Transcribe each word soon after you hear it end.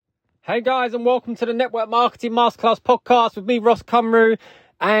Hey guys, and welcome to the Network Marketing Masterclass podcast with me, Ross Cumru.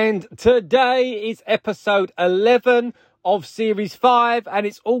 And today is episode 11 of series 5, and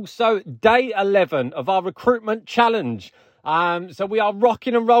it's also day 11 of our recruitment challenge. So we are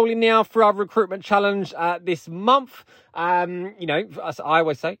rocking and rolling now for our recruitment challenge this month. As I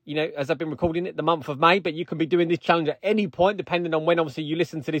always say, as I've been recording it, the month of May, but you can be doing this challenge at any point, depending on when, obviously, you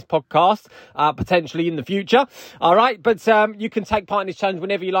listen to this podcast, potentially in the future. All right. But, you can take part in this challenge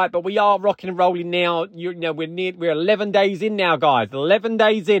whenever you like, but we are rocking and rolling now. We're 11 days in now, guys, 11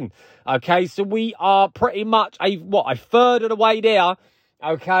 days in. Okay. So we are pretty much a third of the way there.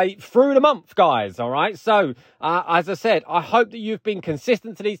 Okay, through the month, guys, all right? So, as I said, I hope that you've been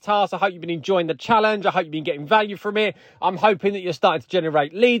consistent to these tasks. I hope you've been enjoying the challenge. I hope you've been getting value from it. I'm hoping that you're starting to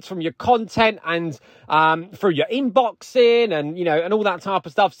generate leads from your content and through your inboxing and, and all that type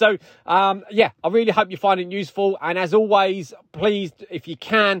of stuff. So, I really hope you find it useful. And as always, please, if you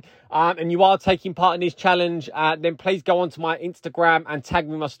can, and you are taking part in this challenge, then please go onto my Instagram and tag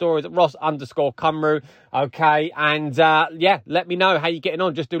me in my stories at Ross_Cumru. Okay. And, let me know how you're getting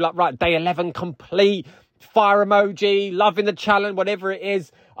on. Just do day 11 complete, fire emoji, loving the challenge, whatever it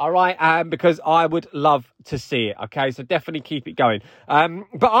is. All right. Because I would love to see it. Okay. So definitely keep it going.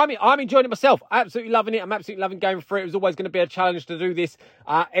 But I'm enjoying it myself. Absolutely loving it. I'm absolutely loving going through it. It was always going to be a challenge to do this,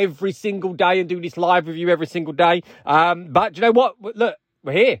 every single day and do this live with you every single day. But you know what? Look,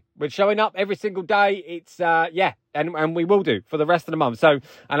 we're here. We're showing up every single day. It's, and we will do for the rest of the month. So,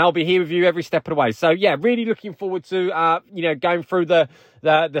 and I'll be here with you every step of the way. So, really looking forward to, going through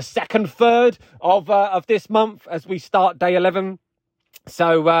the second third of this month as we start day 11.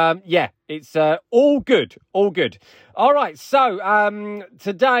 So, it's all good. All good. All right. So,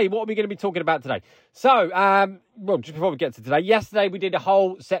 today, what are we going to be talking about today? So, just before we get to today, yesterday we did a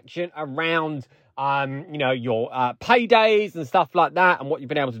whole section around your paydays and stuff like that and what you've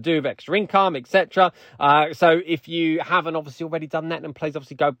been able to do with extra income, etc. So if you haven't obviously already done that, then please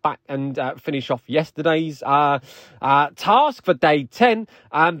obviously go back and finish off yesterday's task for day 10.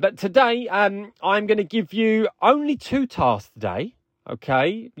 But today, I'm going to give you only 2 tasks today.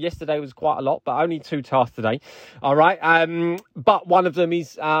 Okay. Yesterday was quite a lot, but only 2 tasks today. All right. But one of them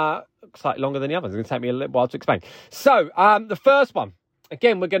is slightly longer than the others. It's going to take me a little while to explain. So the first one,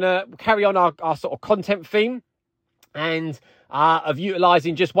 again, we're going to carry on our sort of content theme and of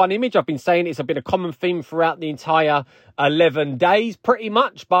utilising just one image. I've been saying it's been a common theme throughout the entire 11 days, pretty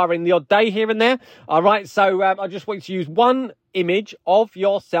much, barring the odd day here and there. All right, so I just want you to use one image of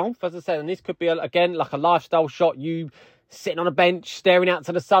yourself, as I said, and this could be, again, like a lifestyle shot, you sitting on a bench, staring out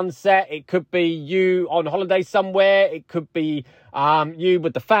to the sunset. It could be you on holiday somewhere. It could be you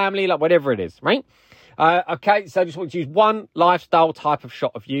with the family, like whatever it is, right? Okay, so I just want to use one lifestyle type of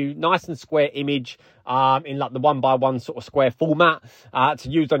shot of you, nice and square image, in like the 1x1 sort of square format, to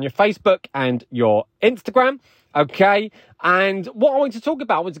use on your Facebook and your Instagram. Okay, and what I want to talk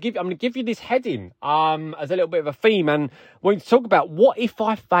about I'm going to give you this heading, as a little bit of a theme, and I want to talk about what if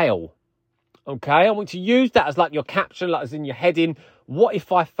I fail. Okay, I want to use that as like your caption, like as in your heading, what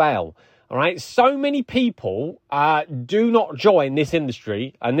if I fail? All right, so many people, do not join this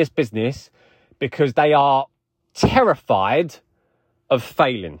industry and this business because they are terrified of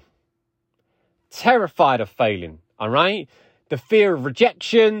failing. Terrified of failing, all right? The fear of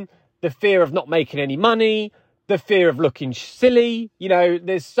rejection, the fear of not making any money, the fear of looking silly.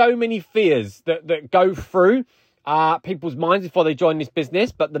 There's so many fears that go through people's minds before they join this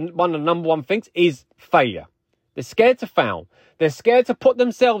business. But one of the number one things is failure. They're scared to fail. They're scared to put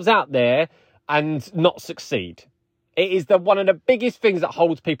themselves out there and not succeed. It is one of the biggest things that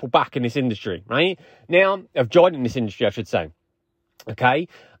holds people back in this industry, right? Now, of joining this industry, I should say. Okay.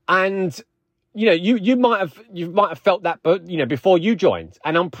 And, you might have felt that, but, before you joined.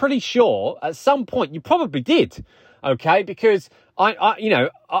 And I'm pretty sure at some point you probably did. Okay. Because I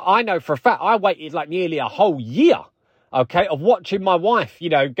know for a fact I waited like nearly a whole year. Okay, of watching my wife,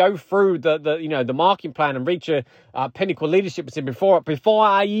 go through the marketing plan and reach a pinnacle leadership position before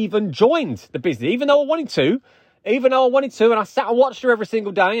I even joined the business, even though I wanted to, and I sat and watched her every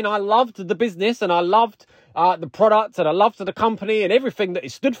single day, and I loved the business, and I loved the product, and I loved the company, and everything that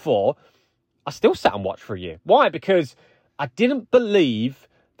it stood for. I still sat and watched for a year. Why? Because I didn't believe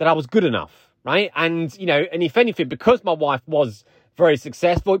that I was good enough, right? And and if anything, because my wife was very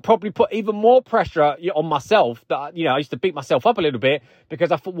successful, it probably put even more pressure on myself that, I used to beat myself up a little bit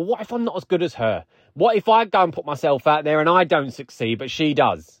because I thought, well, what if I'm not as good as her? What if I go and put myself out there and I don't succeed, but she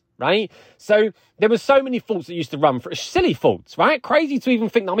does, right? So there were so many thoughts that used to run through, silly thoughts, right? Crazy to even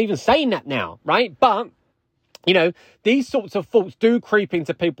think that I'm even saying that now, right? But You know, these sorts of thoughts do creep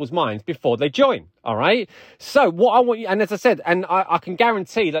into people's minds before they join, all right? So what I want you, and as I said, and I can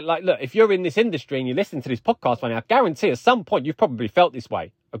guarantee that, like, look, if you're in this industry and you listen to this podcast right now, I guarantee at some point you've probably felt this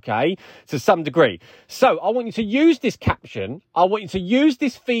way, okay, to some degree. So I want you to use this caption, I want you to use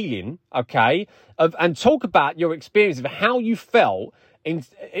this feeling, okay, and talk about your experience of how you felt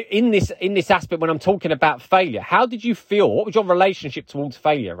in this aspect when I'm talking about failure. How did you feel? What was your relationship towards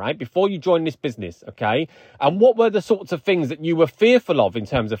failure, right? Before you joined this business, okay? And what were the sorts of things that you were fearful of in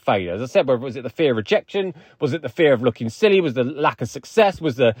terms of failure? As I said, was it the fear of rejection? Was it the fear of looking silly? Was the lack of success?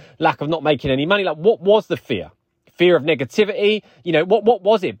 Was the lack of not making any money? Like, what was the fear? Fear of negativity? You know, what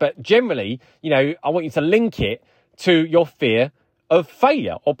was it? But generally, you know, I want you to link it to your fear of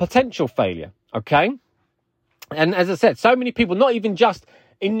failure or potential failure, okay? And as I said, so many people, not even just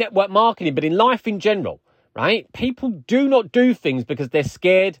in network marketing, but in life in general, right? People do not do things because they're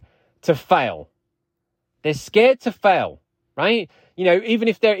scared to fail. They're scared to fail, right? You know, even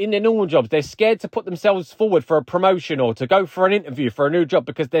if they're in their normal jobs, they're scared to put themselves forward for a promotion or to go for an interview for a new job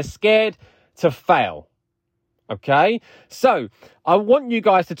because they're scared to fail. Okay? So I want you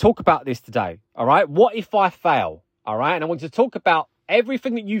guys to talk about this today, all right? What if I fail? All right? And I want you to talk about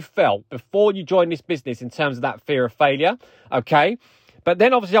everything that you felt before you joined this business in terms of that fear of failure, okay? But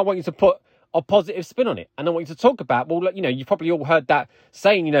then obviously I want you to put a positive spin on it. And I want you to talk about, well, you know, you've probably all heard that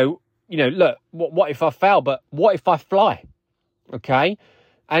saying, you know, look, what if I fail, but what if I fly, okay?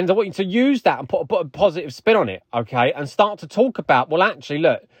 And I want you to use that and put a positive spin on it, okay? And start to talk about, well, actually,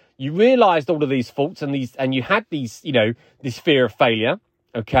 look, you realised all of these faults and you had these, you know, this fear of failure,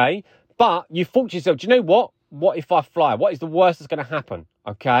 okay? But you thought to yourself, do you know what? What if I fly? What is the worst that's going to happen?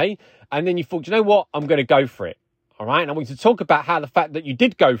 Okay. And then you thought, you know what? I'm going to go for it. All right. And I want you to talk about how the fact that you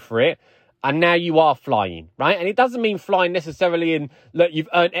did go for it and now you are flying. Right. And it doesn't mean flying necessarily in, look, you've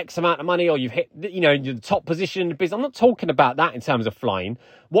earned X amount of money or you've hit, you know, the top position in the business. I'm not talking about that in terms of flying.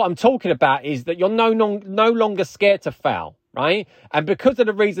 What I'm talking about is that you're no longer scared to fail. Right. And because of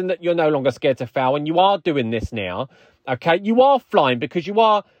the reason that you're no longer scared to fail and you are doing this now, okay, you are flying because you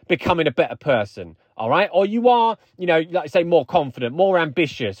are becoming a better person. All right. Or you are, you know, like I say, more confident, more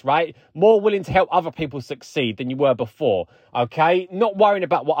ambitious, right? More willing to help other people succeed than you were before. OK, not worrying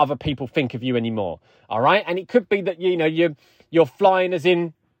about what other people think of you anymore. All right. And it could be that, you know, you're flying as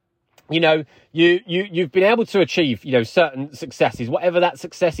in, you know, you've been able to achieve, you know, certain successes, whatever that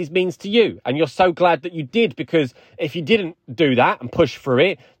successes means to you. And you're so glad that you did, because if you didn't do that and push through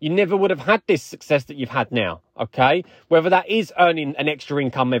it, you never would have had this success that you've had now. Okay. Whether that is earning an extra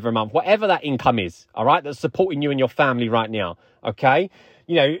income every month, whatever that income is, all right, that's supporting you and your family right now. Okay.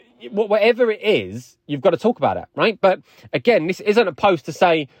 You know, whatever it is, you've got to talk about it. Right. But again, this isn't a post to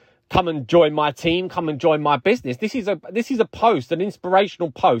say, come and join my team, come and join my business. This is a post, an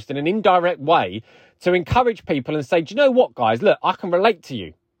inspirational post in an indirect way to encourage people and say, do you know what, guys? Look, I can relate to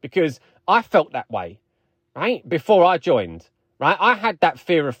you because I felt that way, right? Before I joined, right? I had that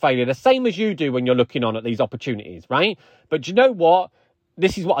fear of failure, the same as you do when you're looking on at these opportunities, right? But do you know what?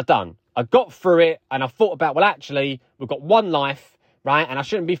 This is what I've done. I got through it and I thought about, well, actually, we've got one life, right? And I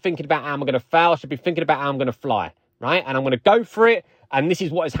shouldn't be thinking about how I'm going to fail. I should be thinking about how I'm going to fly, right? And I'm going to go for it. And this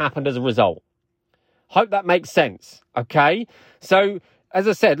is what has happened as a result. Hope that makes sense. Okay. So as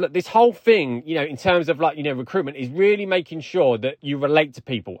I said, look, this whole thing, you know, in terms of like, you know, recruitment is really making sure that you relate to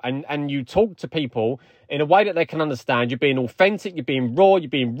people and you talk to people in a way that they can understand. You're being authentic, you're being raw, you're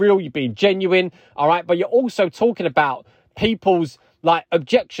being real, you're being genuine. All right. But you're also talking about people's like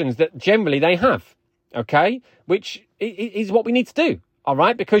objections that generally they have. Okay. Which is what we need to do. All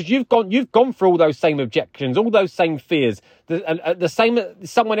right, because you've gone through all those same objections, all those same fears, the same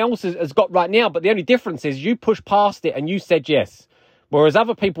someone else has got right now. But the only difference is you pushed past it and you said yes, whereas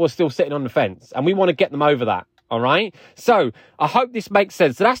other people are still sitting on the fence, and we want to get them over that. All right. So I hope this makes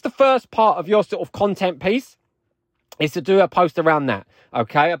sense. So that's the first part of your sort of content piece, is to do a post around that.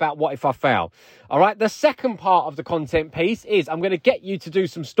 Okay, about what if I fail. All right. The second part of the content piece is I'm going to get you to do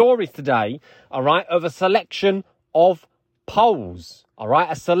some stories today. All right, of a selection of polls. All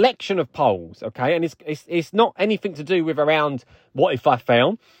right, a selection of polls, okay? And it's not anything to do with around what if I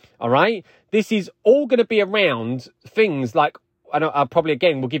fail, all right? This is all going to be around things like, and I probably,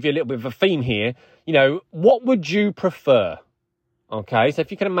 again, will give you a little bit of a theme here, you know, what would you prefer? Okay, so if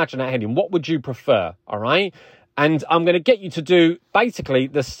you can imagine that heading, what would you prefer, all right? And I'm going to get you to do basically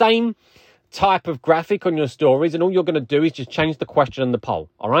the same type of graphic on your stories, and all you're going to do is just change the question and the poll,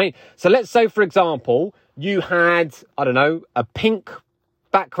 all right? So let's say, for example, you had, I don't know, a pink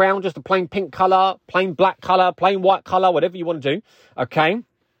background, just a plain pink colour, plain black colour, plain white colour, whatever you want to do, okay?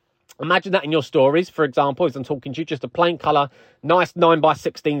 Imagine that in your stories, for example, as I'm talking to you, just a plain colour, nice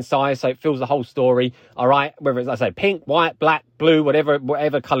 9x16 size, so it fills the whole story, all right? Whether it's, I say, pink, white, black, blue,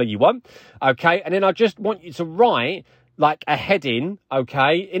 whatever colour you want, okay? And then I just want you to write, like, a heading,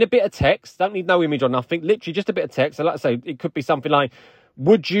 okay, in a bit of text. Don't need no image or nothing, literally just a bit of text. So, like I say, it could be something like,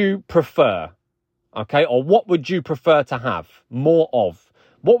 would you prefer, okay? Or what would you prefer to have more of?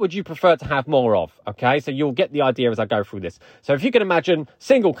 What would you prefer to have more of? Okay, so you'll get the idea as I go through this. So if you can imagine,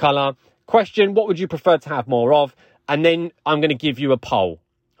 single colour, question, what would you prefer to have more of? And then I'm going to give you a poll,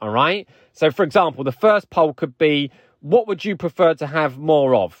 all right? So, for example, the first poll could be, what would you prefer to have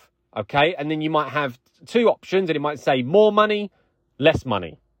more of? Okay, and then you might have two options, and it might say more money, less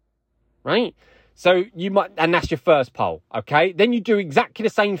money, right? So you might, and that's your first poll, okay? Then you do exactly the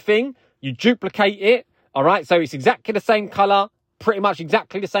same thing. You duplicate it, all right? So it's exactly the same colour, pretty much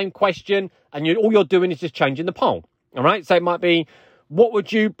exactly the same question, and all you're doing is just changing the poll, all right? So it might be, what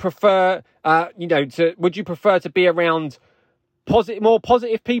would you prefer, would you prefer to be around more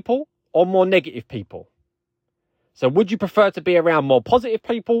positive people or more negative people? So would you prefer to be around more positive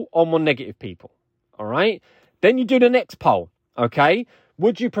people or more negative people, all right? Then you do the next poll, okay?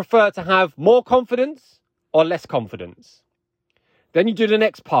 Would you prefer to have more confidence or less confidence? Then you do the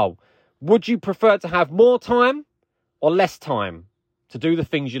next poll. Would you prefer to have more time or less time to do the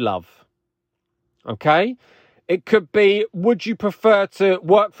things you love? Okay? It could be, would you prefer to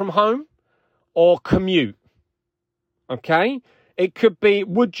work from home or commute? Okay? It could be,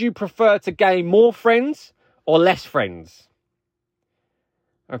 would you prefer to gain more friends or less friends?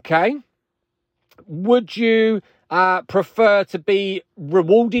 Okay? Would you prefer to be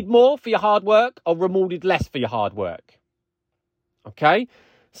rewarded more for your hard work or rewarded less for your hard work? Okay?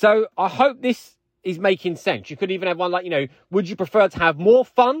 So I hope this is making sense. You could even have one like, would you prefer to have more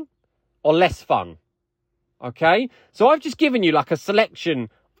fun or less fun? Okay? So I've just given you like a selection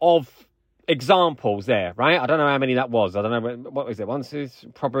of examples there, right? I don't know how many that was. I don't know. What is it? Once is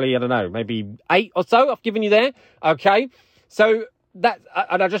probably, I don't know, maybe 8 or so I've given you there. Okay? So that,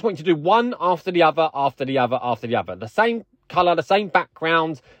 and I just want you to do one after the other, after the other, after the other. The same colour, the same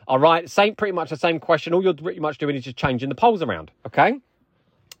background, all right? Pretty much the same question. All you're pretty much doing is just changing the polls around, okay?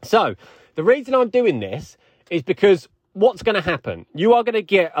 So the reason I'm doing this is because what's going to happen? You are going to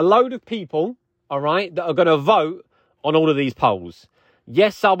get a load of people, all right, that are going to vote on all of these polls.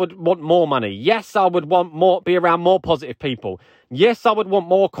 Yes, I would want more money. Yes, I would want be around more positive people. Yes, I would want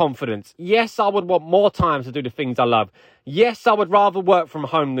more confidence. Yes, I would want more time to do the things I love. Yes, I would rather work from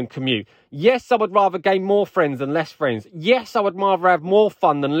home than commute. Yes, I would rather gain more friends than less friends. Yes, I would rather have more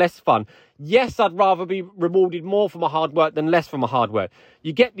fun than less fun. Yes, I'd rather be rewarded more for my hard work than less for my hard work.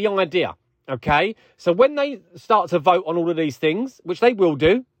 You get the idea, okay? So when they start to vote on all of these things, which they will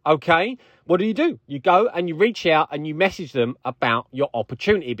do, okay, what do? You go and you reach out and you message them about your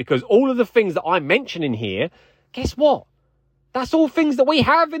opportunity, because all of the things that I'm mentioning here, guess what? That's all things that we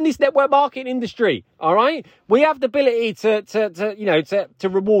have in this network marketing industry, all right? We have the ability to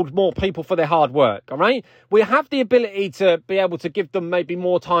reward more people for their hard work, all right? We have the ability to be able to give them maybe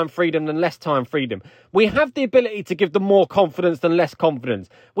more time freedom than less time freedom. We have the ability to give them more confidence than less confidence.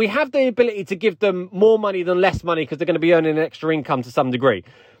 We have the ability to give them more money than less money because they're going to be earning an extra income to some degree.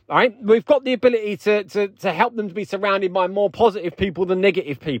 All right, we've got the ability to help them to be surrounded by more positive people than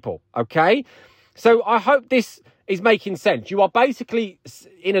negative people, okay? So I hope this is making sense. You are basically,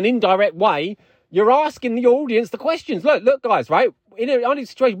 in an indirect way, you're asking the audience the questions. Look, guys, right? In a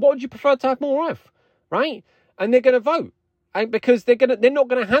situation, what would you prefer to have more of, right? And they're going to vote, and because they're not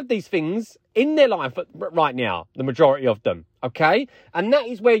going to have these things in their life right now, the majority of them, okay? And that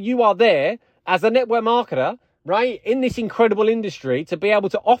is where you are there as a network marketer, right, in this incredible industry, to be able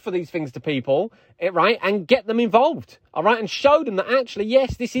to offer these things to people, right, and get them involved, all right, and show them that actually,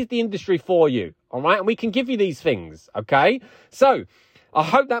 yes, this is the industry for you, all right, and we can give you these things, okay? So I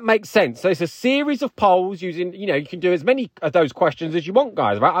hope that makes sense. So it's a series of polls using, you can do as many of those questions as you want,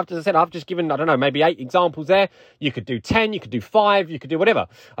 guys, right? As I said, I've just given, I don't know, maybe 8 examples there. You could do 10, you could do 5, you could do whatever,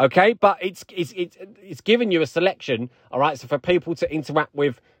 okay? But it's giving you a selection, all right, so for people to interact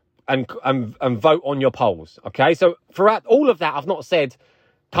with and vote on your polls, okay? So throughout all of that, I've not said,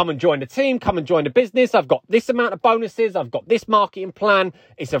 come and join the team, come and join the business. I've got this amount of bonuses. I've got this marketing plan.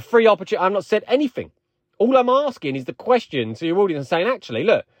 It's a free opportunity. I've not said anything. All I'm asking is the question to your audience and saying, actually,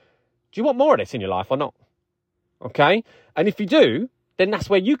 look, do you want more of this in your life or not? Okay? And if you do, then that's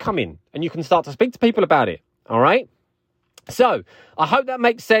where you come in and you can start to speak to people about it, all right? So I hope that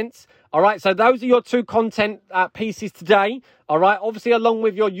makes sense. All right, so those are your 2 content pieces today. All right, obviously along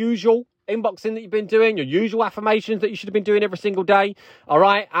with your usual inboxing that you've been doing, your usual affirmations that you should have been doing every single day. All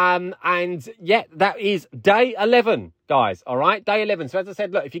right, and yeah, that is day 11. guys. All right, day 11. So as I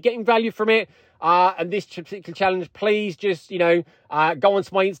said, look, if you're getting value from it and this particular challenge, please just, go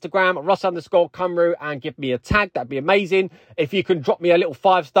onto my Instagram, Ross_Cumru, and give me a tag. That'd be amazing. If you can drop me a little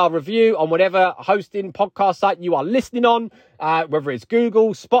 5-star review on whatever hosting podcast site you are listening on, whether it's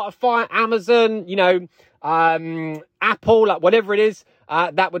Google, Spotify, Amazon, Apple, like whatever it is,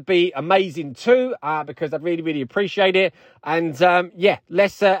 that would be amazing too, because I'd really, really appreciate it. And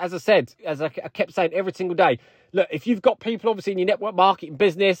let's, as I said, as I kept saying every single day, look, if you've got people obviously in your network marketing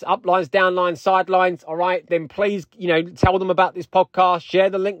business, uplines, downlines, sidelines, all right, then please, tell them about this podcast, share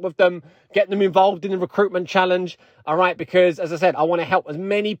the link with them, get them involved in the recruitment challenge, all right, because as I said, I want to help as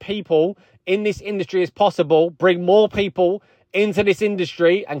many people in this industry as possible, bring more people into this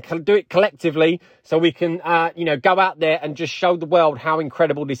industry and do it collectively so we can, go out there and just show the world how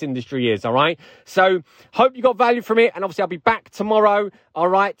incredible this industry is, all right? So hope you got value from it. And obviously I'll be back tomorrow, all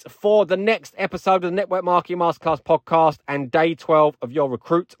right, for the next episode of the Network Marketing Masterclass podcast and day 12 of your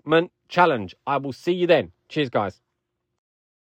recruitment challenge. I will see you then. Cheers, guys.